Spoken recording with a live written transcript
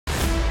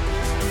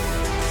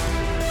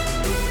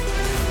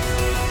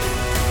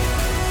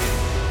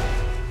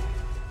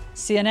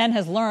CNN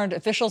has learned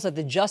officials at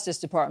the Justice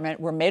Department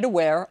were made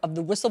aware of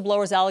the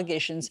whistleblower's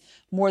allegations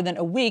more than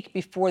a week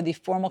before the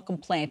formal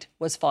complaint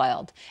was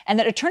filed, and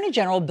that Attorney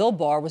General Bill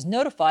Barr was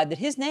notified that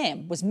his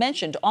name was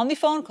mentioned on the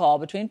phone call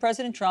between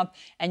President Trump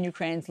and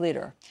Ukraine's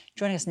leader.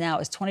 Joining us now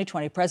is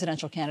 2020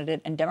 presidential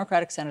candidate and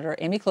Democratic Senator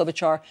Amy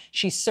Klobuchar.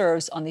 She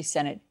serves on the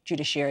Senate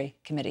Judiciary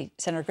Committee.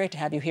 Senator, great to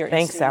have you here.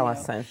 Thanks,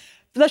 Allison.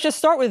 Let's just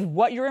start with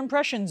what your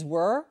impressions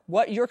were,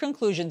 what your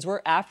conclusions were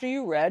after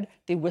you read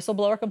the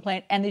whistleblower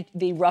complaint and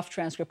the rough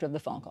transcript of the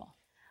phone call.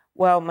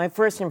 Well, my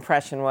first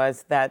impression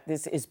was that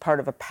this is part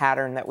of a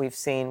pattern that we've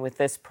seen with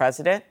this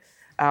president,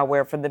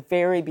 where from the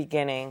very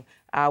beginning,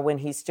 when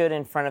he stood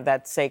in front of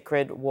that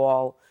sacred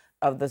wall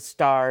of the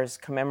stars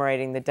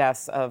commemorating the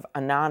deaths of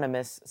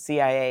anonymous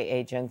CIA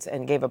agents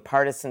and gave a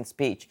partisan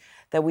speech,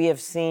 that we have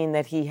seen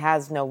that he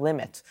has no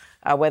limit,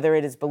 whether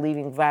it is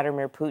believing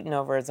Vladimir Putin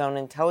over his own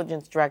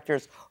intelligence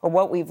directors or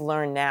what we've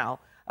learned now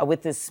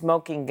with this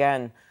smoking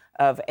gun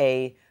of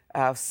a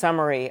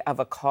summary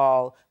of a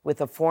call with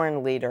a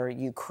foreign leader,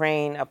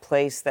 Ukraine, a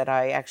place that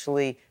I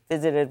actually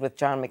visited with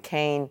John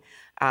McCain,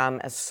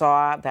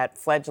 saw that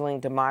fledgling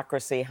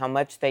democracy, how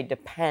much they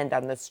depend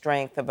on the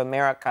strength of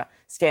America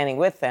standing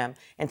with them.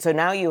 And so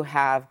now you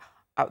have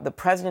the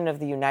President of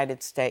the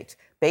United States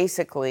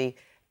basically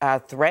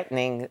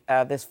threatening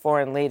this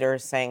foreign leader,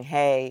 saying,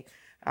 hey,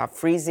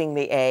 freezing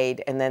the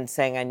aid, and then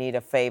saying, I need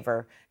a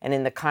favor. And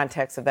in the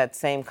context of that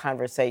same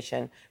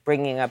conversation,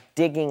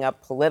 digging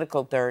up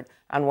political dirt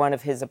on one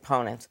of his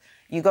opponents.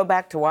 You go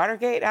back to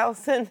Watergate,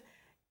 Allison,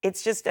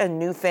 it's just a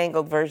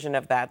newfangled version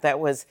of that. That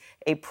was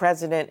a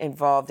president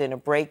involved in a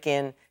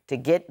break-in to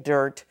get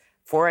dirt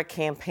for a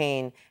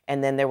campaign,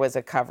 and then there was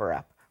a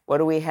cover-up. What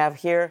do we have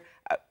here?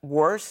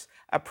 Worse,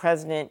 a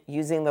president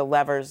using the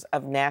levers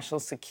of national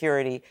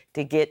security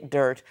to get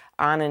dirt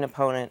on an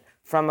opponent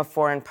from a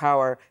foreign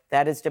power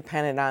that is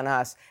dependent on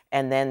us,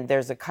 and then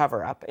there's a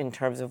cover-up in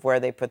terms of where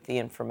they put the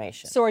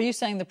information. So are you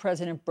saying the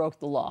president broke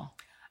the law?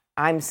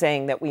 I'm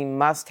saying that we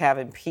must have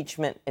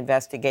impeachment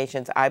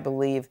investigations. I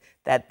believe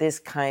that this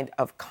kind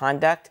of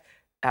conduct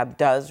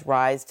does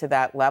rise to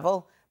that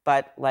level.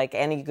 But like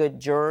any good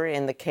juror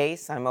in the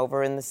case, I'm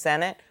over in the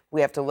Senate, we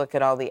have to look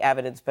at all the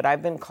evidence. But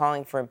I've been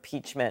calling for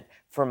impeachment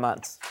for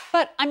months.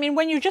 But, I mean,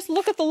 when you just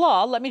look at the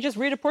law, let me just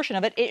read a portion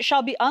of it. It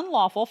shall be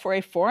unlawful for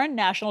a foreign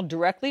national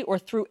directly or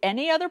through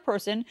any other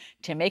person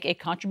to make a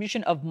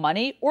contribution of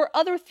money or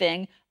other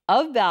thing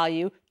of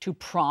value to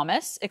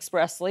promise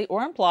expressly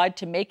or implied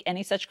to make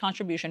any such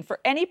contribution, for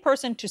any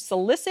person to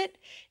solicit,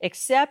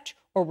 accept,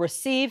 or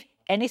receive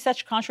any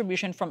such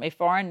contribution from a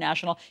foreign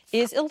national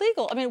is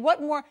illegal. I mean,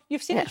 what more?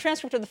 You've seen the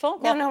transcript of the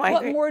phone call. No,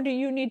 what more do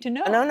you need to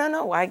know?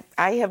 No.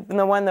 I have been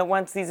the one that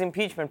wants these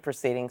impeachment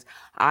proceedings.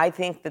 I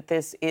think that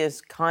this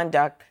is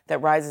conduct that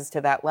rises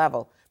to that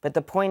level. But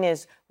the point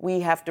is,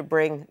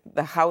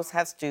 the House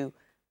has to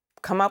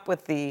come up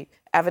with the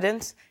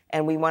evidence,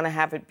 and we want to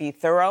have it be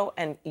thorough.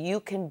 And you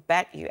can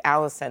bet you,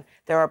 Allison,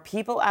 there are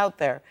people out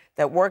there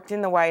that worked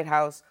in the White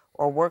House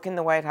or work in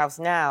the White House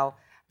now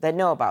that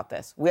know about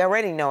this. We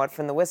already know it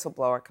from the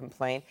whistleblower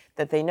complaint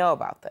that they know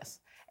about this.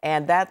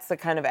 And that's the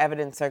kind of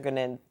evidence they're going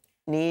to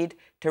need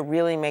to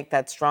really make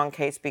that strong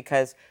case,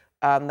 because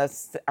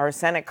our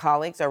Senate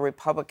colleagues, our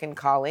Republican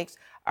colleagues,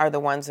 are the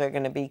ones that are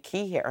going to be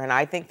key here. And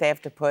I think they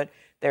have to put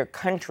their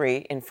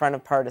country in front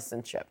of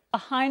partisanship.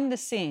 Behind the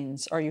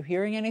scenes, are you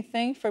hearing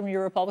anything from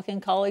your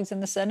Republican colleagues in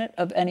the Senate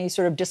of any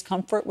sort of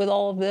discomfort with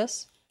all of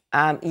this?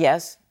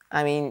 Yes.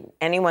 I mean,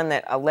 anyone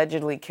that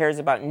allegedly cares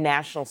about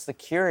national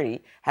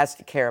security has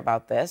to care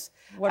about this.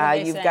 What are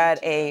they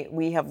saying?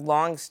 We have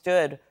long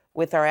stood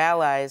with our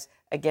allies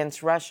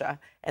against Russia,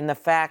 and the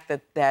fact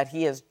that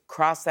he has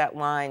crossed that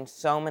line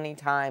so many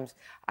times,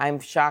 I'm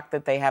shocked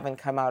that they haven't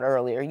come out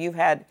earlier. You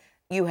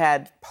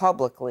had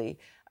publicly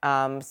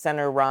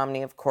Senator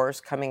Romney, of course,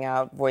 coming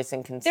out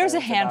voicing concerns. There's a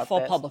handful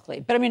about this. Publicly,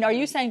 but I mean, are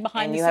you saying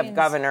behind the scenes? And you have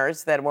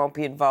governors that won't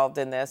be involved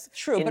in this.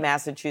 True, in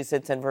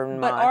Massachusetts and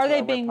Vermont. But are they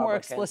being more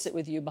explicit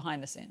with you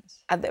behind the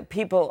scenes?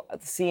 People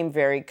seem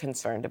very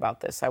concerned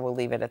about this. I will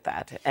leave it at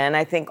that. And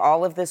I think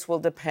all of this will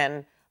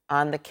depend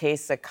on the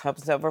case that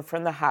comes over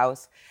from the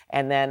House,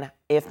 and then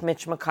if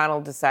Mitch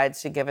McConnell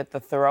decides to give it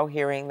the thorough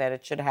hearing that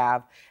it should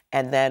have,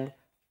 and then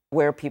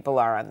where people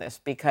are on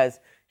this, because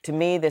to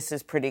me, this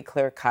is pretty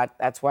clear-cut.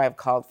 That's why I've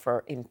called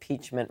for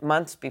impeachment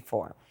months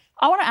before.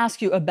 I want to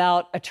ask you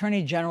about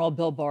Attorney General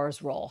Bill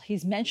Barr's role.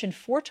 He's mentioned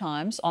 4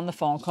 times on the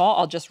phone call.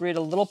 I'll just read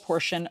a little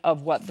portion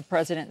of what the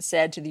president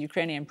said to the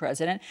Ukrainian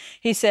president.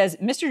 He says,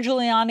 Mr.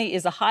 Giuliani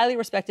is a highly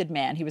respected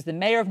man. He was the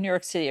mayor of New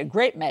York City, a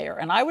great mayor,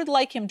 and I would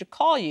like him to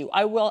call you.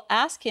 I will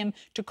ask him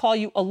to call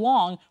you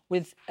along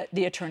with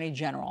the Attorney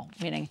General,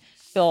 meaning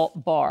Bill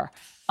Barr.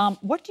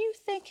 What do you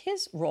think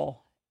his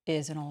role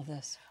is in all of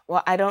this?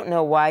 Well, I don't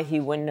know why he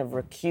wouldn't have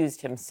recused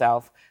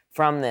himself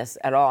from this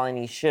at all, and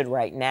he should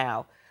right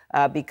now,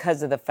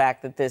 because of the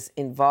fact that this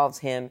involves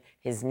him.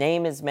 His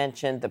name is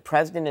mentioned. The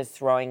president is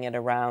throwing it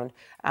around.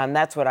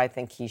 That's what I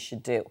think he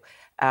should do.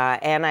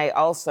 And I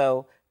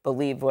also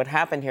believe what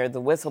happened here.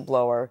 The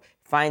whistleblower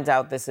finds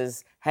out this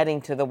is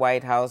heading to the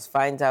White House,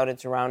 finds out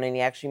it's around, and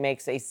he actually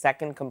makes a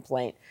second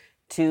complaint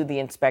to the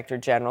Inspector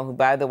General, who,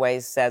 by the way,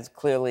 says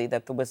clearly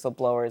that the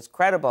whistleblower is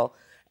credible.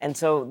 And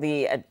so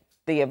the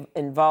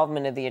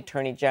involvement of the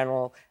Attorney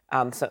General,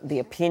 so the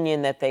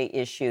opinion that they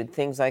issued,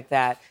 things like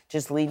that,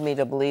 just lead me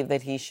to believe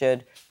that he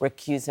should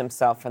recuse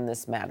himself from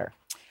this matter.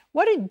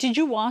 Did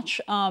you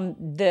watch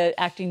the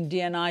acting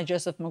DNI,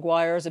 Joseph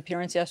McGuire's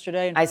appearance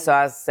yesterday? I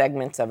saw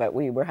segments of it.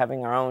 We were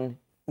having our own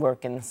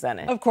work in the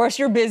Senate. Of course,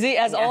 you're busy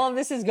as all of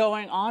this is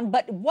going on.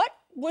 But what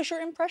was your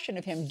impression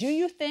of him? Do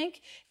you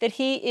think that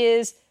he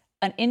is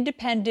an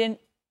independent,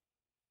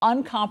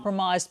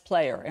 uncompromised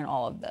player in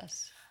all of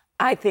this?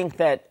 I think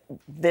that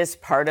this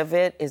part of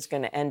it is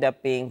going to end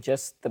up being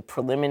just the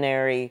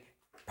preliminary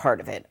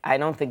part of it. I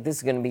don't think this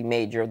is going to be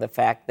major. The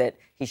fact that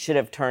he should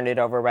have turned it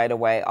over right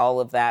away, all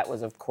of that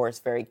was, of course,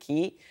 very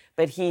key.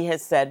 But he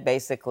has said,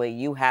 basically,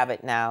 you have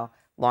it now,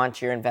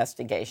 launch your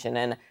investigation.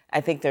 And I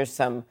think there's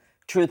some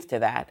truth to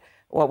that.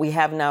 What we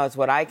have now is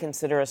what I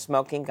consider a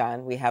smoking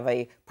gun. We have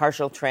a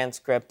partial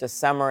transcript, a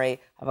summary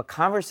of a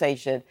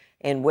conversation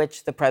in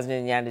which the President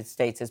of the United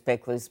States is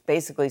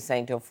basically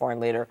saying to a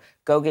foreign leader,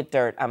 go get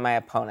dirt on my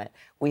opponent.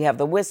 We have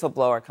the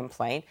whistleblower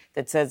complaint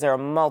that says there are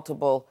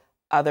multiple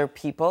other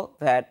people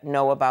that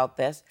know about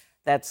this.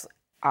 That's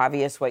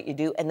obvious what you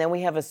do. And then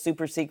we have a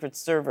super secret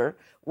server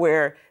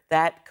where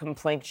that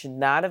complaint should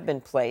not have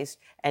been placed.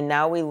 And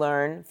now we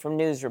learn from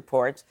news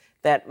reports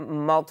that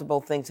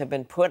multiple things have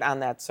been put on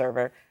that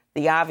server.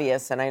 The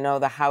obvious, and I know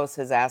the House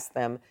has asked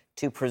them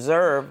to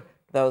preserve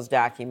those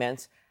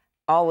documents,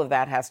 all of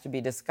that has to be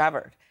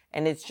discovered.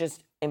 And it's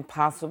just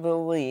impossible to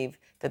believe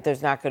that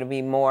there's not going to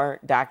be more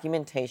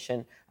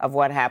documentation of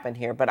what happened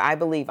here. But I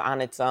believe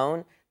on its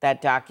own, that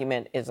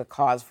document is a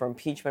cause for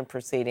impeachment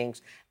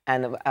proceedings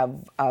and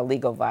a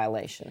legal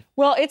violation.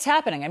 Well, it's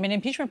happening. I mean,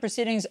 impeachment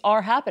proceedings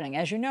are happening.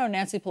 As you know,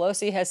 Nancy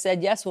Pelosi has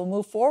said, yes, we'll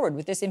move forward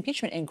with this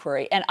impeachment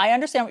inquiry. And I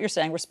understand what you're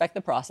saying, respect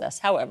the process.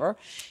 However,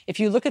 if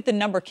you look at the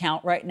number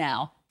count right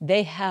now,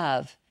 they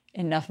have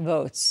enough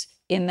votes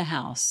in the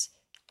House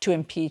to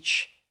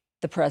impeach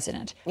the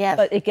president. Yes.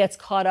 But it gets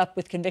caught up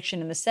with conviction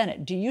in the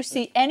Senate. Do you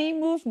see any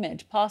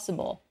movement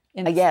possible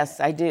in the Yes,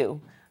 Senate? I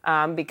do.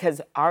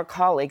 Because our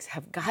colleagues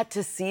have got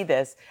to see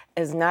this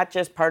as not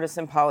just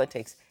partisan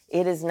politics.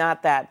 It is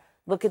not that.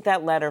 Look at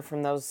that letter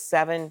from those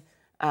 7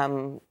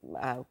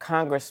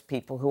 Congress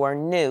people who are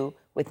new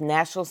with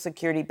national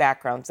security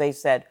backgrounds. They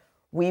said,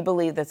 we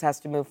believe this has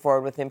to move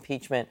forward with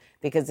impeachment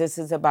because this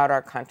is about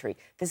our country.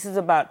 This is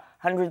about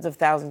hundreds of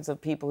thousands of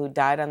people who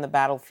died on the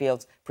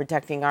battlefields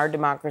protecting our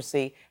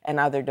democracy and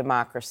other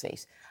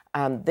democracies.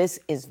 This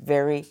is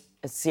very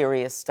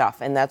serious stuff.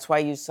 And that's why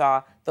you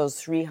saw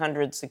those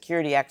 300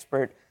 security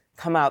experts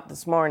come out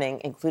this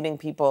morning, including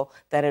people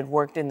that had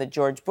worked in the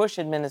George Bush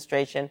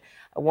administration,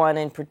 one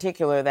in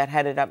particular that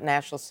headed up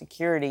national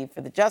security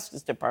for the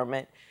Justice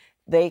Department.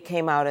 They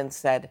came out and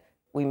said,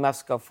 we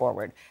must go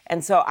forward.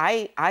 And so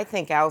I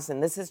think, Allison,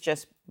 this has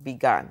just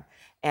begun.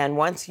 And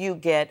once you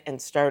get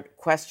and start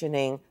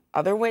questioning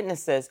other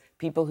witnesses,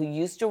 people who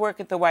used to work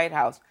at the White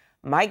House,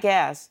 my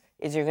guess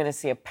is you're going to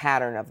see a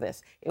pattern of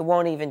this. It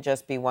won't even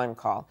just be one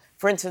call.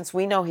 For instance,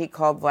 we know he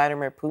called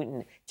Vladimir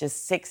Putin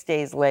just 6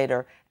 days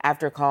later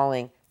after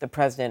calling the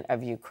president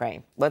of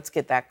Ukraine. Let's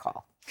get that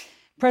call.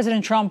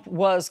 President Trump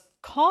was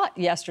caught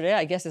yesterday,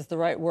 I guess is the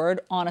right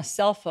word, on a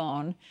cell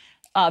phone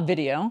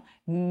video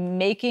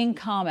making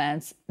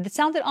comments that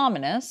sounded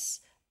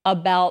ominous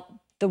about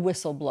the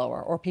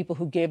whistleblower or people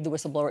who gave the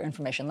whistleblower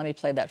information. Let me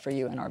play that for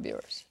you and our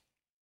viewers.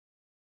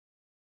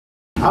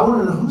 I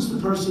want to know who's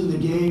the person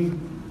that gave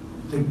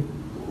the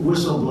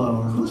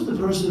whistleblower, who's the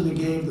person that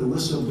gave the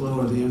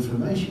whistleblower the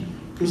information?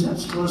 Because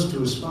that's close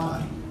to a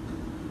spy.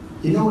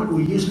 You know what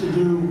we used to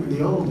do in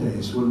the old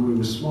days when we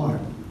were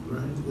smart,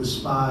 right? With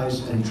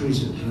spies and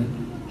treason,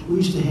 right? We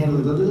used to handle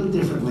it a little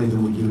differently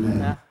than we do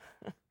now.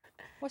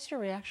 What's your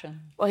reaction?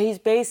 Well, he's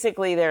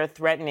basically there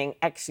threatening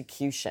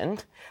execution.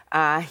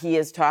 He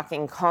is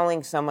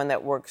calling someone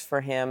that works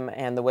for him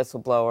and the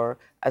whistleblower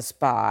a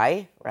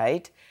spy,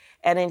 right?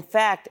 And in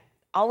fact,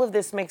 all of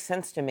this makes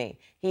sense to me.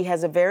 He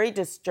has a very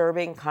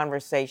disturbing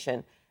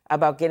conversation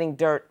about getting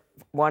dirt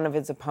one of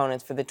his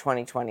opponents for the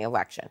 2020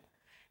 election.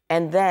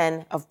 And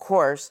then, of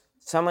course,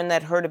 someone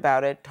that heard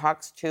about it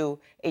talks to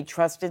a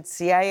trusted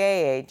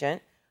CIA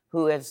agent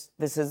who has,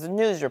 this is the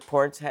news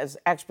reports, has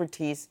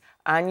expertise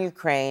on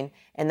Ukraine,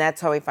 and that's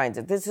how he finds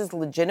it. This is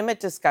legitimate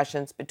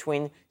discussions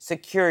between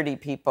security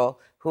people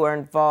who are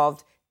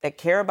involved that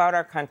care about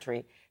our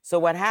country. So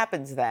what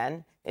happens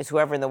then is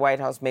whoever in the White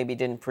House maybe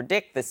didn't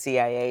predict the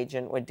CIA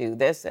agent would do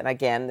this, and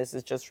again, this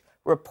is just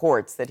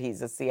reports that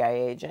he's a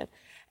CIA agent,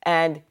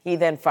 and he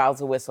then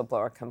files a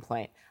whistleblower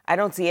complaint. I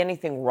don't see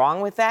anything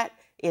wrong with that,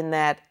 in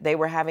that they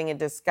were having a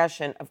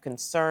discussion of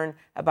concern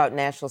about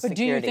national security.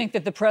 But do you think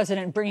that the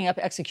president bringing up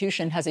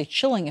execution has a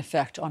chilling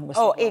effect on whistleblowers?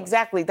 Oh,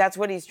 exactly. That's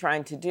what he's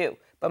trying to do.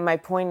 But my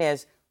point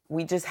is,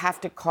 we just have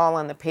to call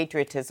on the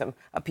patriotism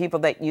of people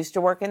that used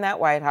to work in that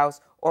White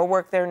House or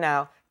work there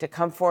now to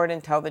come forward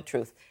and tell the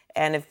truth.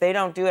 And if they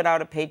don't do it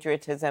out of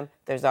patriotism,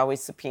 there's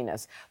always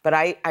subpoenas. But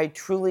I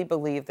truly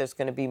believe there's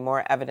going to be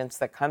more evidence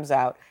that comes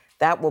out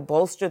that will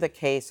bolster the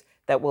case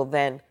that will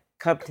then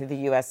come to the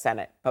U.S.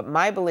 Senate. But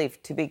my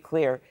belief, to be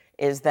clear,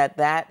 is that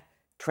that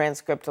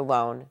transcript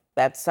alone,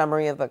 that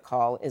summary of the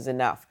call, is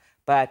enough.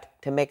 But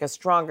to make a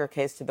stronger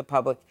case to the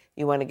public,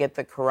 you want to get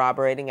the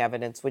corroborating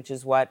evidence, which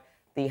is what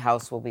the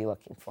House will be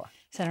looking for.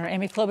 Senator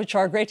Amy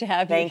Klobuchar, great to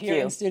have you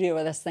here in studio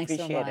with us. Thanks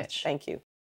so much. Appreciate it. Thank you.